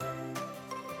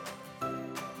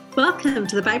Welcome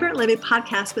to the Vibrant Living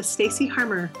Podcast with Stacey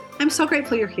Harmer. I'm so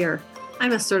grateful you're here.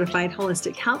 I'm a certified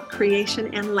holistic health,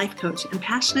 creation, and life coach and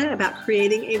passionate about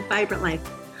creating a vibrant life.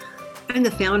 I'm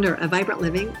the founder of Vibrant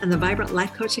Living and the Vibrant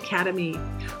Life Coach Academy.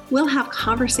 We'll have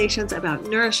conversations about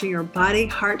nourishing your body,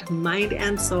 heart, mind,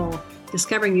 and soul,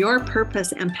 discovering your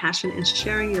purpose and passion, and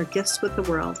sharing your gifts with the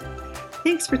world.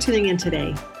 Thanks for tuning in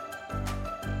today.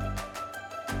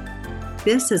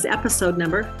 This is episode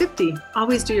number 50.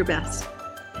 Always do your best.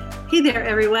 Hey there,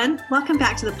 everyone. Welcome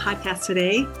back to the podcast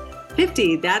today.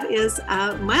 50, that is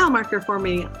a mile marker for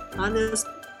me on this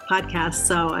podcast.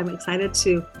 So I'm excited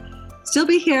to still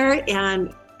be here,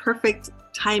 and perfect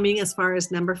timing as far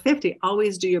as number 50.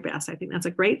 Always do your best. I think that's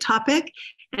a great topic.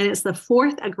 And it's the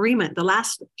fourth agreement. The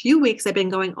last few weeks I've been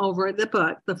going over the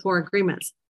book, The Four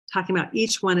Agreements, talking about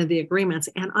each one of the agreements.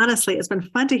 And honestly, it's been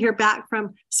fun to hear back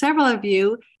from several of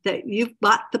you that you've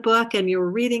bought the book and you're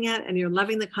reading it and you're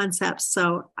loving the concepts.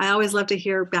 So I always love to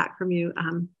hear back from you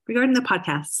regarding the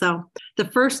podcast. So the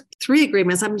first three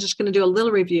agreements, I'm just going to do a little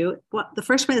review. The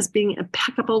first one is being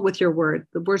impeccable with your word,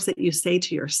 the words that you say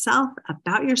to yourself,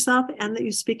 about yourself, and that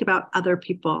you speak about other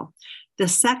people. The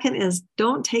second is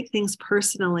don't take things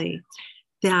personally.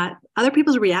 That other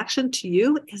people's reaction to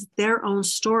you is their own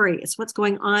story. It's what's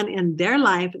going on in their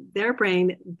life, their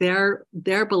brain, their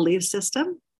belief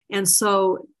system. And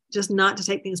so just not to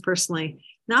take things personally.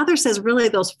 The author says really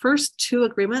those first two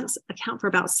agreements account for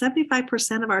about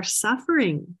 75% of our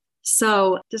suffering.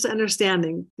 So just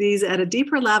understanding these at a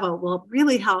deeper level will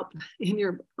really help in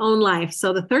your own life.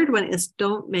 So the third one is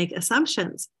don't make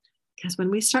assumptions. Because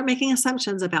when we start making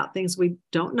assumptions about things we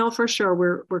don't know for sure,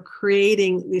 we're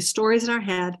creating these stories in our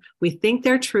head. We think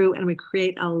they're true, and we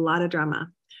create a lot of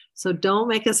drama. So don't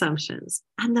make assumptions.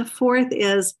 And the fourth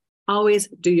is always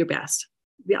do your best.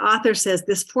 The author says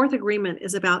this fourth agreement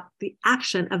is about the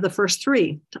action of the first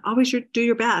three, to always do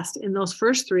your best in those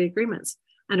first three agreements.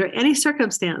 Under any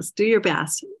circumstance, do your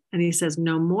best. And he says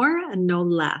no more and no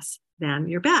less than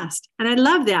your best. And I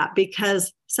love that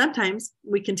because sometimes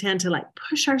we can tend to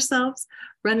push ourselves,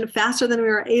 run faster than we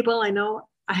were able. I know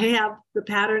I have the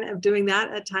pattern of doing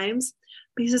that at times,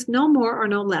 but he says no more or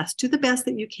no less. Do the best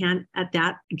that you can at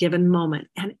that given moment.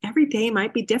 And every day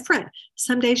might be different.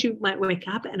 Some days you might wake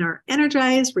up and are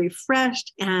energized,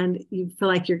 refreshed, and you feel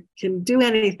like you can do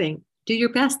anything. Do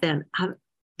your best then.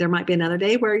 There might be another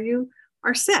day where you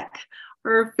are sick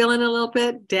or feeling a little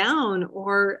bit down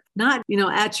or not,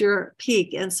 at your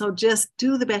peak. And so just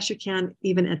do the best you can,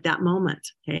 even at that moment.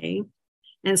 Okay.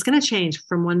 And it's going to change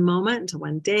from one moment to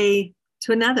one day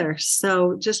to another.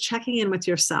 So just checking in with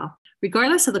yourself,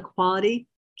 regardless of the quality,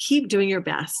 keep doing your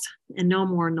best and no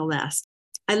more, no less.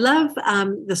 I love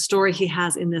the story he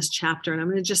has in this chapter, and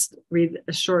I'm going to just read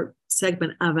a short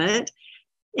segment of it.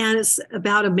 And it's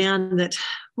about a man that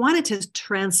wanted to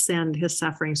transcend his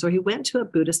suffering. So he went to a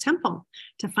Buddhist temple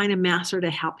to find a master to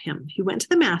help him. He went to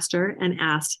the master and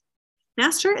asked,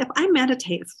 "Master, if I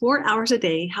meditate 4 hours a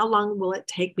day, how long will it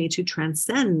take me to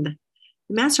transcend?"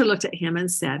 The master looked at him and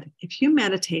said, "If you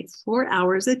meditate 4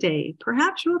 hours a day,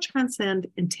 perhaps you will transcend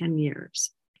in 10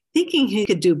 years. Thinking he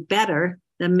could do better,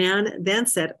 the man then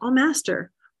said, "Oh,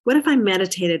 master, what if I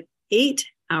meditated 8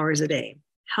 hours a day?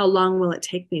 How long will it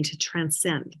take me to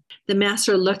transcend?" The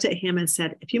master looked at him and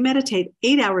said, "If you meditate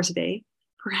 8 hours a day,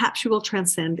 perhaps you will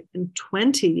transcend in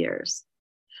 20 years.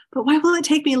 But why will it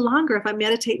take me longer if I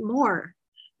meditate more?"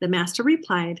 The master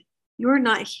replied, "You are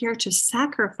not here to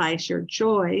sacrifice your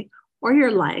joy or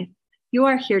your life. You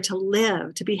are here to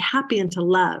live, to be happy, and to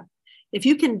love. If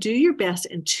you can do your best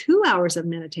in 2 hours of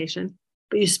meditation,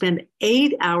 but you spend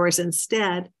 8 hours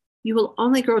instead, you will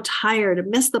only grow tired and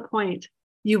miss the point.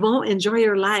 You won't enjoy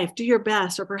your life, do your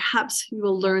best, or perhaps you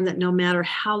will learn that no matter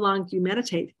how long you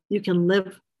meditate, you can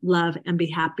live, love, and be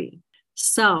happy."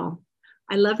 So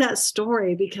I love that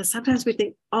story because sometimes we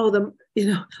think,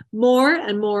 more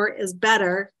and more is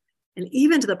better. And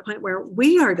even to the point where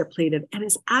we are depleted, and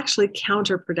it's actually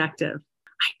counterproductive.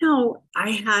 I know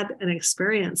I had an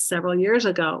experience several years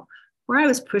ago where I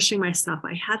was pushing myself.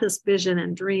 I had this vision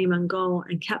and dream and goal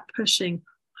and kept pushing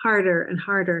harder and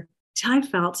harder till I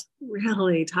felt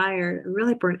really tired and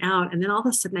really burnt out. And then all of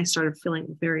a sudden I started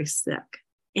feeling very sick.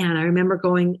 And I remember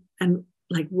going and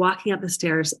walking up the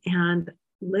stairs, and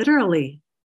literally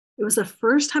it was the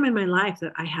first time in my life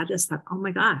that I had this thought, oh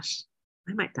my gosh,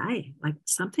 I might die.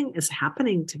 Something is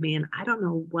happening to me and I don't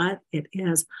know what it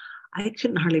is. I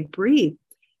couldn't hardly breathe.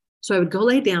 So I would go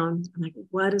lay down. I'm like,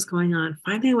 what is going on?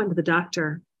 Finally, I went to the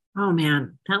doctor. Oh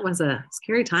man, that was a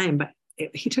scary time, but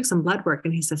he took some blood work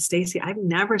and he said, "Stacey, I've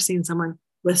never seen someone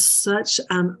with such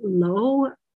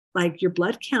low, your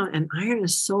blood count and iron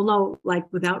is so low,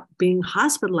 without being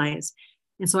hospitalized."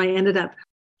 And so I ended up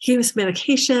taking some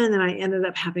medication, and I ended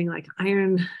up having like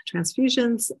iron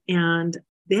transfusions. And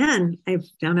then I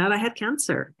found out I had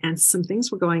cancer and some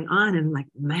things were going on. And like,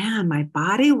 man, my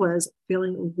body was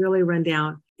feeling really run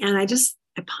down. And I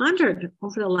pondered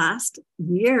over the last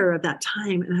year of that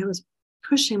time, and I was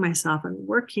pushing myself and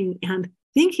working and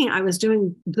thinking I was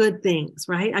doing good things,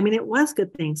 right? I mean, it was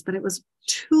good things, but it was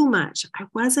too much. I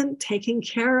wasn't taking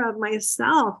care of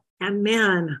myself. And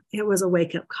man, it was a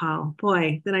wake-up call.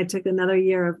 Boy, then I took another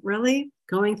year of really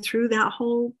going through that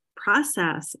whole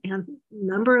process and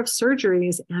number of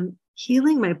surgeries and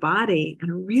healing my body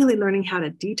and really learning how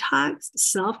to detox,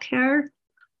 self-care,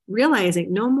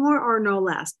 realizing no more or no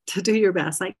less to do your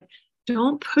best. Like,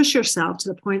 don't push yourself to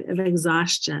the point of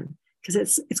exhaustion,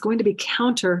 because it's going to be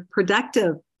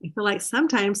counterproductive. I feel like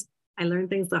sometimes I learn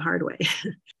things the hard way.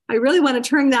 I really want to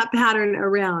turn that pattern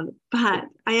around, but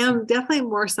I am definitely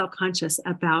more self-conscious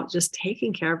about just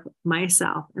taking care of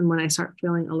myself. And when I start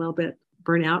feeling a little bit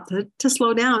burnt out, to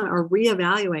slow down or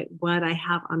reevaluate what I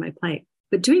have on my plate.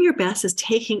 But doing your best is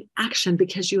taking action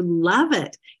because you love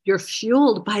it. You're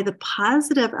fueled by the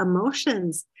positive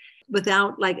emotions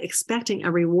without like expecting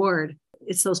a reward.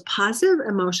 It's those positive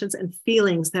emotions and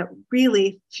feelings that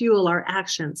really fuel our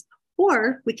actions.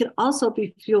 Or we can also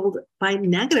be fueled by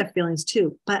negative feelings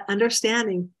too, but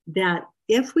understanding that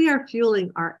if we are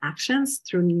fueling our actions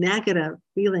through negative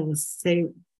feelings, say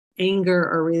anger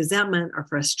or resentment or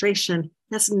frustration,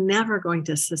 that's never going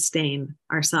to sustain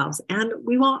ourselves. And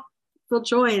we won't feel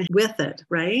joy with it,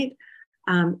 right?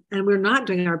 And we're not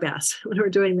doing our best when we're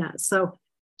doing that. So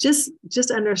just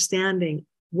understanding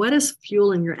what is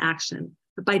fueling your action.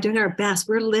 But by doing our best,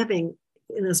 we're living.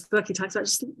 In this book, he talks about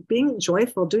just being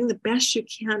joyful, doing the best you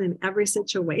can in every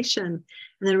situation, and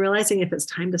then realizing if it's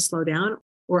time to slow down.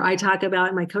 Or I talk about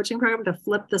in my coaching program to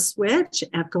flip the switch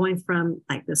of going from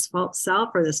like this false self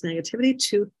or this negativity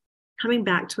to coming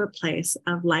back to a place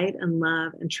of light and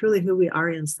love and truly who we are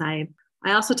inside.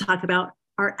 I also talk about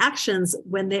our actions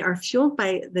when they are fueled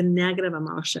by the negative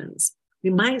emotions.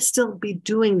 We might still be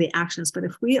doing the actions, but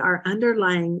if we are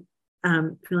underlying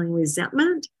feeling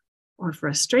resentment or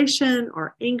frustration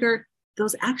or anger,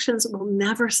 those actions will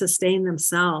never sustain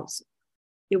themselves.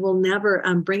 It will never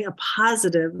bring a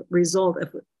positive result if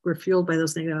we're fueled by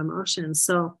those negative emotions.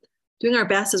 So doing our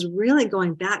best is really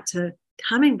going back to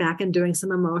coming back and doing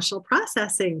some emotional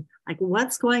processing. Like,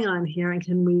 what's going on here? And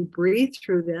can we breathe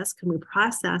through this? Can we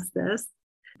process this?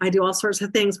 I do all sorts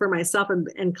of things for myself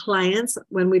and clients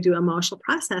when we do emotional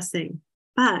processing,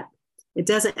 but it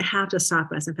doesn't have to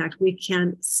stop us. In fact, we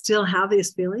can still have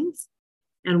these feelings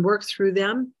and work through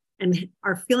them. And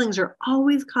our feelings are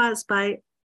always caused by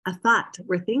a thought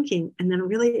we're thinking, and then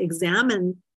really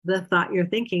examine the thought you're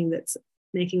thinking that's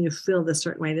making you feel this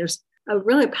certain way. There's a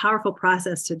really powerful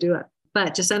process to do it,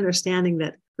 but just understanding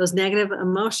that those negative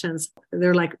emotions,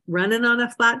 they're like running on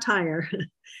a flat tire.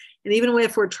 And even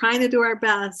if we're trying to do our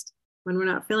best when we're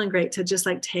not feeling great, to just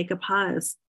like take a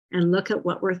pause and look at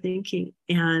what we're thinking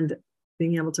and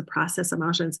being able to process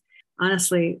emotions.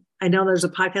 Honestly, I know there's a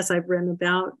podcast I've written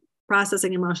about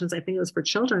processing emotions. I think it was for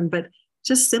children, but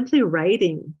just simply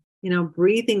writing,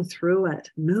 breathing through it,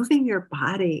 moving your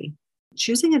body,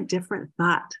 choosing a different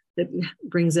thought that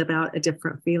brings about a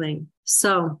different feeling.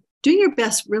 So doing your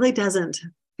best really doesn't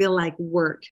feel like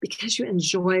work because you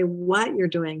enjoy what you're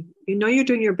doing. You know you're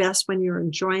doing your best when you're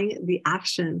enjoying the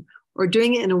action or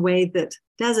doing it in a way that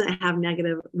doesn't have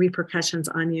negative repercussions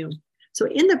on you. So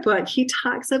in the book, he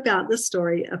talks about the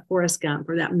story of Forrest Gump,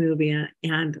 or that movie.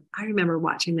 And I remember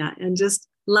watching that and just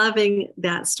loving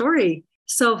that story.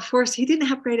 So Forrest, he didn't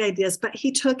have great ideas, but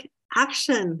he took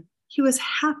action. He was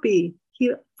happy.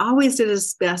 He always did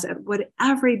his best at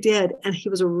whatever he did. And he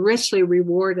was richly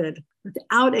rewarded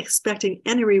without expecting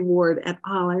any reward at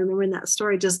all. I remember in that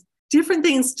story, just different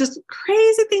things, just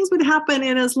crazy things would happen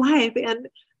in his life. And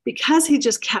because he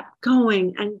just kept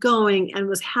going and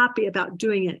was happy about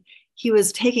doing it, he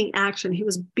was taking action. He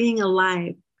was being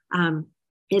alive.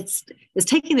 It's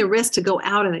taking the risk to go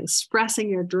out and expressing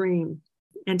your dream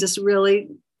and just really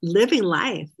living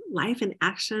life in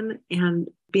action and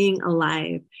being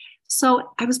alive.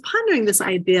 So I was pondering this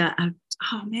idea of,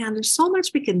 oh man, there's so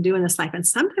much we can do in this life. And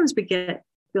sometimes we get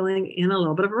feeling in a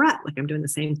little bit of a rut, like I'm doing the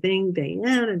same thing day in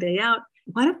and day out.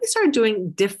 What if we start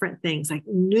doing different things, like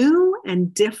new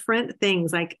and different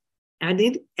things? Like I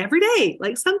need every day,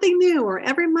 like something new, or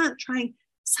every month trying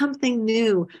something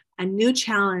new, a new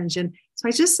challenge. And so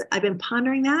I've been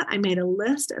pondering that. I made a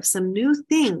list of some new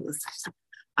things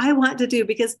I want to do,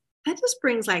 because that just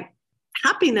brings like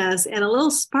happiness and a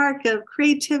little spark of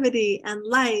creativity and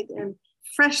light and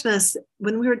freshness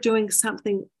when we're doing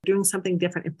something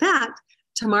different. In fact,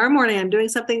 tomorrow morning, I'm doing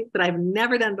something that I've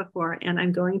never done before, and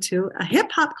I'm going to a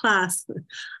hip hop class.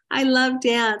 I love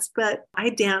dance, but I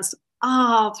danced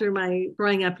all through my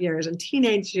growing up years and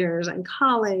teenage years and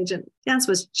college, and dance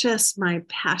was just my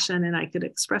passion, and I could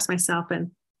express myself.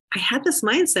 And I had this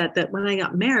mindset that when I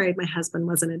got married, my husband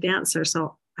wasn't a dancer,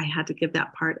 so I had to give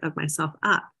that part of myself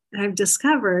up. And I've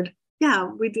discovered,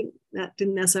 we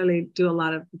didn't necessarily do a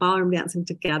lot of ballroom dancing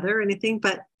together or anything,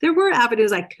 but there were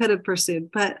avenues I could have pursued.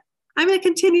 But I'm going to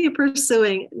continue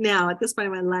pursuing now at this point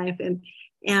in my life.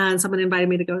 And someone invited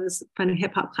me to go to this fun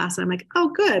hip hop class. And I'm like, oh,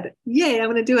 good. Yay, I'm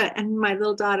going to do it. And my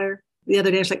little daughter the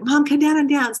other day, she's like, Mom, come down and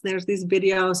dance. And there's these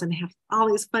videos and they have all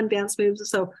these fun dance moves.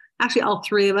 So actually all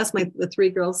three of us, the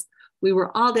three girls, we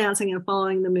were all dancing and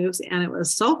following the moves. And it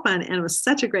was so fun. And it was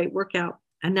such a great workout.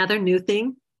 Another new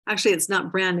thing, actually, it's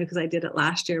not brand new because I did it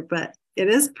last year, but it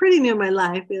is pretty new in my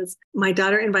life, is my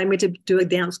daughter invited me to do a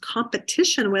dance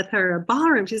competition with her, a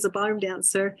ballroom. She's a ballroom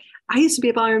dancer. I used to be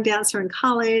a ballroom dancer in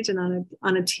college and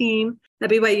on a team, a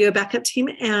BYU, a backup team.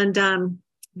 And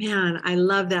man, I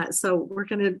love that. So we're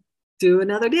going to do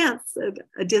another dance,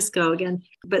 a disco again,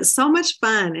 but so much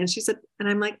fun. And she said, and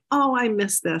I'm like, oh, I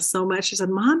miss this so much. She said,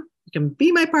 Mom, you can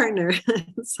be my partner.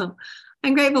 So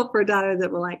I'm grateful for a daughter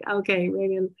that will like, okay,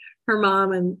 rein in her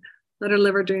mom and let her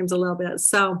live her dreams a little bit.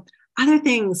 So other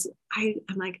things, I'm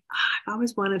like, I've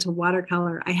always wanted to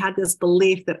watercolor. I had this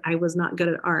belief that I was not good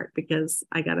at art because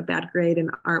I got a bad grade in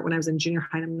art when I was in junior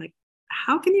high. I'm like,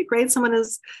 how can you grade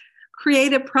someone's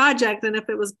creative project? And if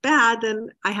it was bad,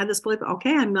 then I had this belief,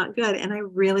 okay, I'm not good. And I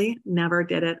really never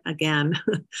did it again.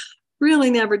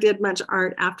 Really never did much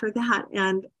art after that.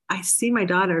 And I see my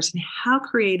daughters and how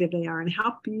creative they are and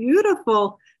how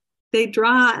beautiful they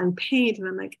draw and paint. And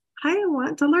I'm like, I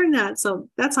want to learn that. So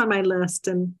that's on my list.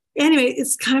 And anyway,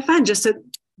 it's kind of fun just to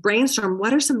brainstorm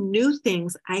what are some new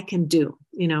things I can do,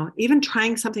 even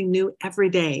trying something new every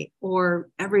day or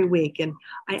every week. And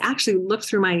I actually looked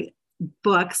through my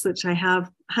books, which I have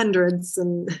hundreds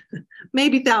and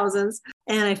maybe thousands.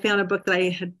 And I found a book that I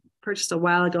had purchased a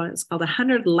while ago, and it's called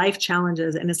 100 Life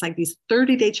Challenges. And it's like these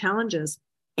 30-day challenges.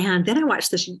 And then I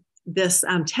watched this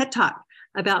TED Talk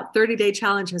about 30-day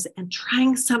challenges and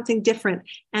trying something different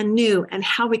and new, and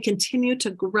how we continue to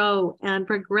grow and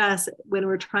progress when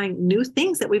we're trying new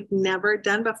things that we've never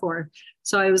done before.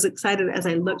 So I was excited as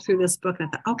I looked through this book, and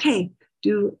I thought, okay,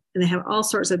 and they have all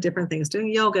sorts of different things,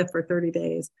 doing yoga for 30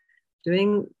 days,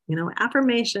 doing,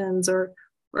 affirmations or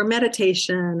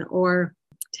meditation, or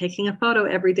taking a photo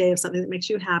every day of something that makes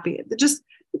you happy. There's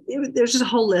just a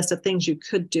whole list of things you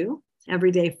could do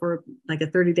every day for like a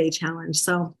 30-day challenge.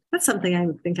 So that's something I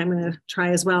think I'm going to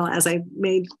try as well, as I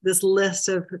made this list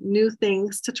of new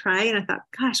things to try. And I thought,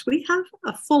 gosh, we have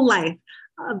a full life,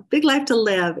 a big life to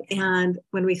live. And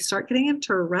when we start getting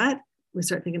into a rut, we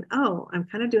start thinking, oh, I'm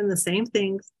kind of doing the same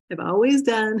things I've always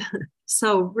done.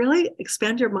 So really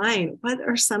expand your mind. What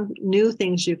are some new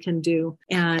things you can do?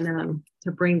 And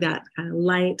to bring that kind of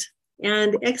light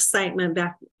and excitement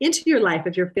back into your life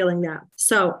if you're feeling that.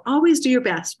 So always do your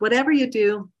best. Whatever you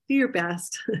do your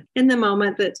best in the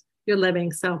moment that you're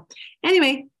living. So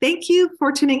anyway, thank you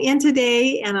for tuning in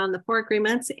today and on the 4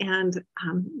 agreements. And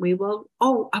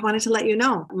I wanted to let you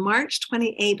know, March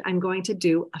 28th, I'm going to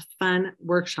do a fun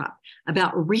workshop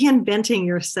about reinventing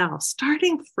yourself,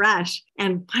 starting fresh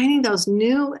and finding those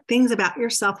new things about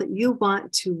yourself that you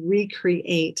want to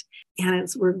recreate. And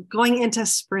we're going into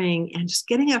spring and just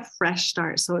getting a fresh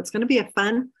start. So it's going to be a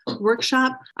fun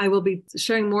workshop. I will be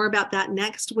sharing more about that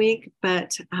next week.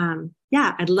 But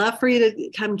I'd love for you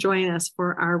to come join us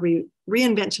for our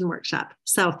reinvention workshop.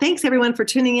 So thanks everyone for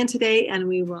tuning in today, and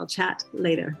we will chat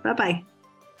later. Bye-bye.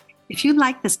 If you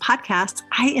like this podcast,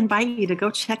 I invite you to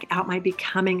go check out my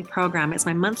Becoming program. It's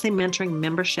my monthly mentoring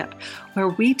membership where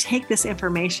we take this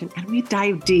information and we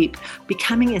dive deep.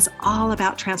 Becoming is all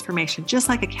about transformation. Just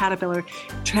like a caterpillar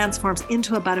transforms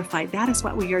into a butterfly, that is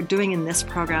what we are doing in this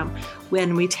program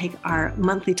when we take our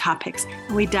monthly topics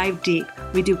and we dive deep.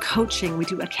 We do coaching, we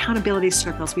do accountability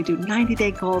circles, we do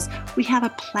 90-day goals. We have a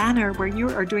planner where you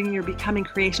are doing your Becoming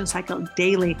creation cycle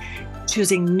daily,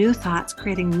 choosing new thoughts,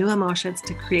 creating new emotions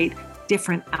to create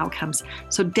different outcomes.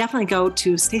 So definitely go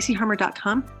to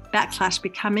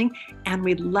stacyharmer.com/becoming, and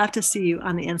we'd love to see you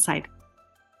on the inside.